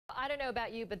I don't know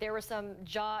about you, but there were some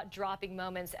jaw-dropping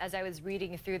moments as I was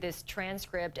reading through this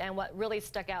transcript. And what really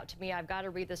stuck out to me, I've got to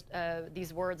read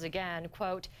these words again.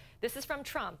 Quote, this is from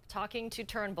Trump talking to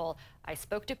Turnbull. I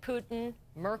spoke to Putin,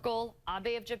 Merkel,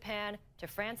 Abe of Japan, to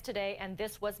France today, and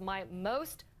this was my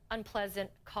most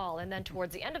unpleasant call. And then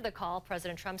towards the end of the call,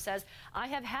 President Trump says, I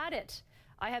have had it.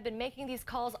 I have been making these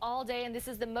calls all day, and this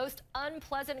is the most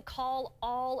unpleasant call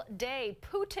all day.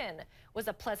 Putin was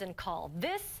a pleasant call.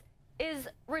 This is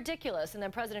ridiculous. And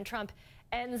then President Trump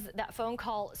ends that phone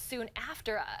call soon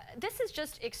after. This is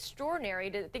just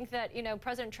extraordinary to think that, you know,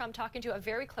 President Trump talking to a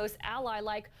very close ally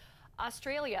like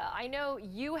Australia. I know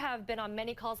you have been on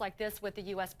many calls like this with the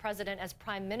U.S. president as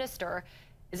prime minister.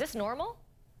 Is this normal?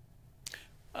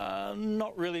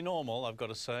 Not really normal, I've got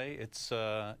to say. It's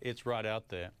right out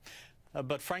there.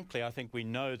 But frankly, I think we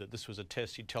know that this was a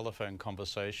testy telephone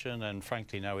conversation, and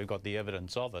frankly, now we've got the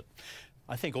evidence of it.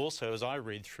 I think also, as I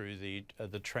read through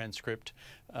the transcript,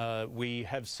 we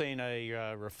have seen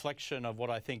a reflection of what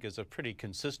I think is a pretty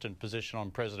consistent position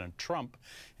on President Trump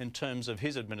in terms of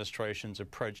his administration's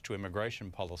approach to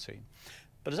immigration policy.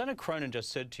 But as Anna Cronin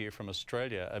just said to you from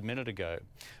Australia a minute ago,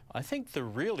 I think the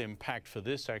real impact for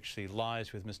this actually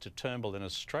lies with Mr. Turnbull in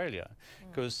Australia,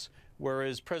 because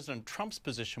whereas President Trump's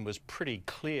position was pretty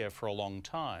clear for a long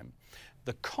time,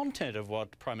 the content of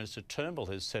what Prime Minister Turnbull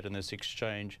has said in this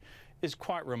exchange is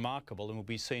quite remarkable and will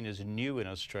be seen as new in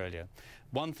Australia.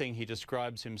 One thing, he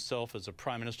describes himself as a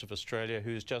Prime Minister of Australia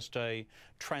who's just a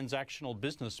transactional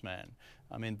businessman.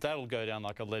 I mean, that'll go down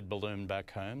like a lead balloon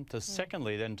back home.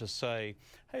 Secondly, then to say,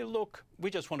 hey, look,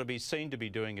 we just want to be seen to be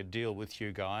doing a deal with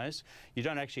you guys. You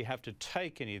don't actually have to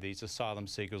take any of these asylum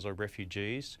seekers or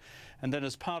refugees. And then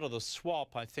as part of the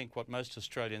swap, I think what most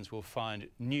Australians will find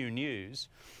new news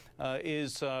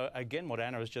is, again, what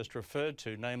Anna has just referred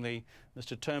to, namely,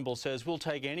 Mr. Turnbull says, we'll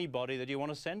take anybody that you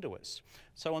want to send to us.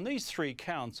 So on these three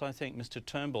counts, I think Mr.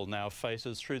 Turnbull now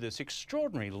faces, through this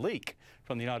extraordinary leak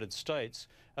from the United States,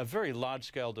 a very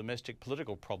large-scale domestic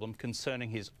political problem concerning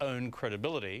his own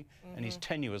credibility and his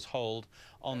tenuous hold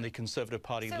on the Conservative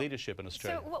Party leadership in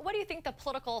Australia. So what do you think the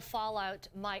political fallout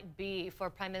might be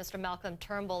for Prime Minister Malcolm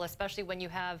Turnbull, especially when you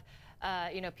have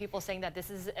you know, people saying that this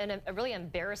is a really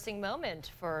embarrassing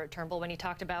moment for Turnbull when he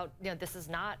talked about, you know, this is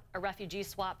not a refugee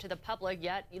swap to the public,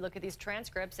 yet you look at these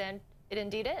transcripts and it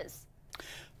indeed is.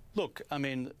 Look, I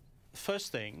mean,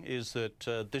 first thing is that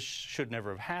this should never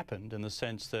have happened, in the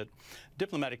sense that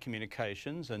diplomatic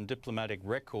communications and diplomatic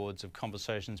records of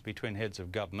conversations between heads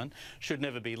of government should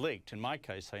never be leaked. In my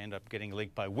case, they end up getting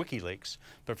leaked by WikiLeaks,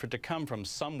 but for it to come from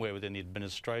somewhere within the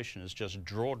administration is just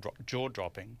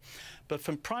jaw-dropping. But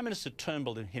from Prime Minister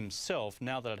Turnbull himself,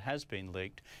 now that it has been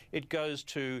leaked, it goes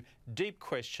to deep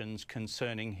questions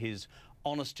concerning his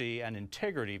honesty and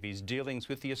integrity of his dealings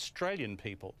with the Australian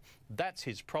people. That's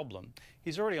his problem.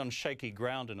 He's already on shaky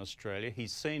ground in Australia.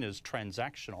 He's seen as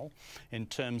transactional in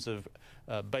terms of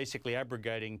basically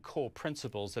abrogating core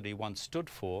principles that he once stood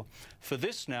for. For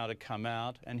this now to come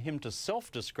out and him to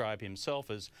self-describe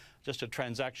himself as just a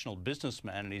transactional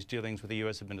businessman in his dealings with the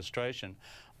US administration,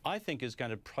 I think is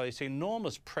going to place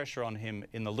enormous pressure on him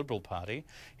in the Liberal Party,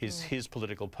 his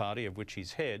political party of which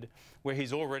he's head, where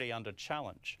he's already under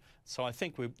challenge. So I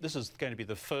think this is going to be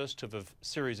the first of a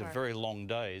series of very long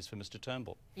days for Mr.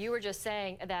 Turnbull. You were just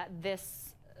saying that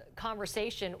this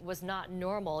conversation was not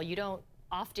normal. You don't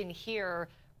often hear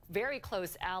very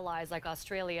close allies like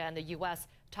Australia and the U.S.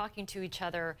 talking to each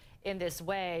other in this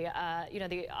way. You know,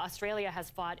 Australia has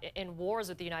fought in wars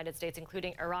with the United States,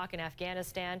 including Iraq and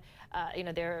Afghanistan. You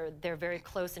know, they're very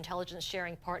close intelligence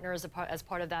sharing partners as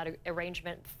part of that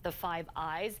arrangement, the Five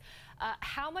Eyes.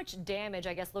 How much damage,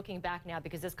 I guess, looking back now,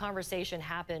 because this conversation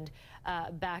happened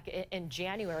back in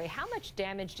January, how much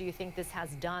damage do you think this has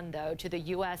done, though, to the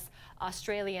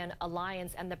U.S.-Australian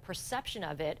alliance and the perception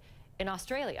of it in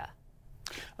Australia?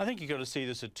 I think you've got to see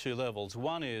this at two levels.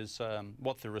 One is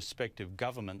what the respective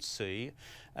governments see,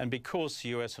 and because the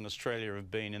US and Australia have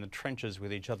been in the trenches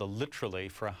with each other literally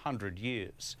for 100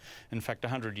 years, in fact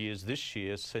 100 years this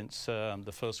year since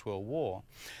the First World War,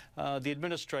 the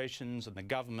administrations and the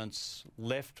governments,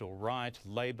 left or right,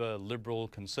 Labor, Liberal,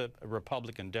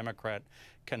 Republican, Democrat,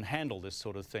 can handle this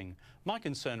sort of thing. My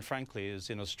concern, frankly, is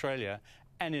in Australia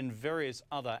and in various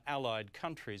other allied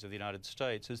countries of the United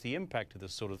States is the impact of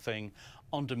this sort of thing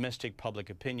on domestic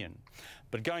public opinion.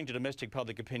 But going to domestic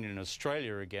public opinion in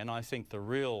Australia again, I think the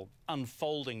real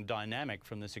unfolding dynamic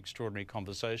from this extraordinary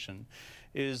conversation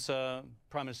is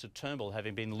Prime Minister Turnbull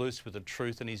having been loose with the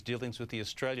truth in his dealings with the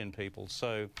Australian people.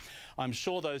 So I'm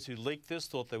sure those who leaked this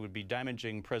thought they would be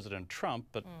damaging President Trump,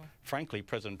 but frankly,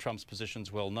 President Trump's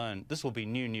position's well known. This will be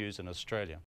new news in Australia.